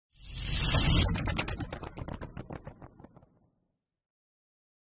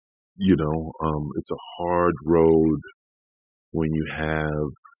it's a hard road when you have,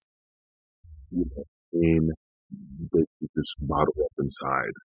 pain that you just bottle up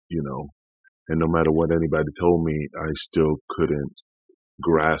inside, you know. And no matter what anybody told me, I still couldn't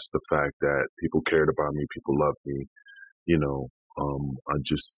grasp the fact that people cared about me, people loved me, you know.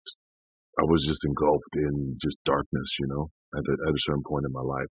 I was just engulfed in just darkness, at a certain point in my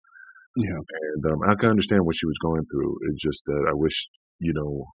life. Yeah. And I can understand what she was going through. It's just that I wish,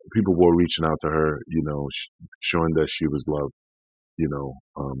 people were reaching out to her, showing that she was loved,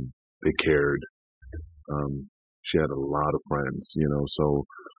 they cared. She had a lot of friends, so,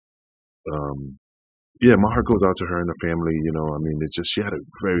 um, yeah, my heart goes out to her and her family, I mean, it's just, she had a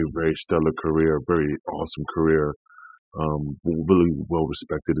very, very stellar career, very awesome career, really well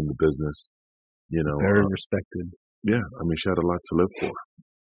respected in the business, Very respected. yeah, I mean, she had a lot to live for.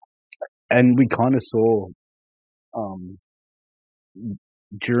 And we kind of saw, um,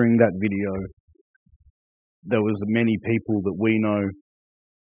 during that video, there was many people that we know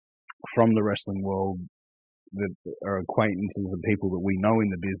from the wrestling world that are acquaintances and people that we know in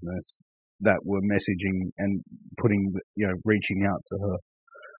the business that were messaging and putting, reaching out to her.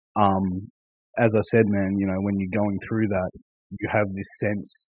 As I said, man, when you're going through that, you have this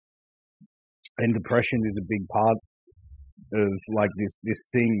sense, and depression is a big part of like this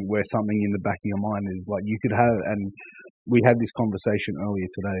thing where something in the back of your mind is like you could have, and we had this conversation earlier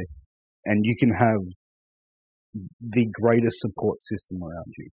today, and you can have the greatest support system around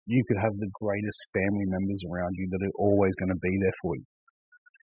you. You could have the greatest family members around you that are always going to be there for you.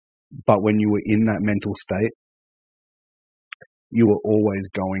 But when you were in that mental state, you were always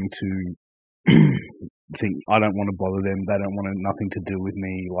going to think, I don't want to bother them. They don't want nothing to do with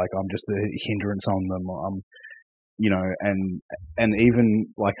me. Like I'm just a hindrance on them. And even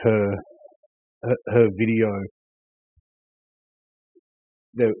like her video,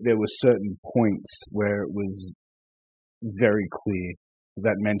 there were certain points where it was very clear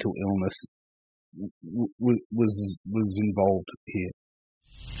that mental illness was involved here.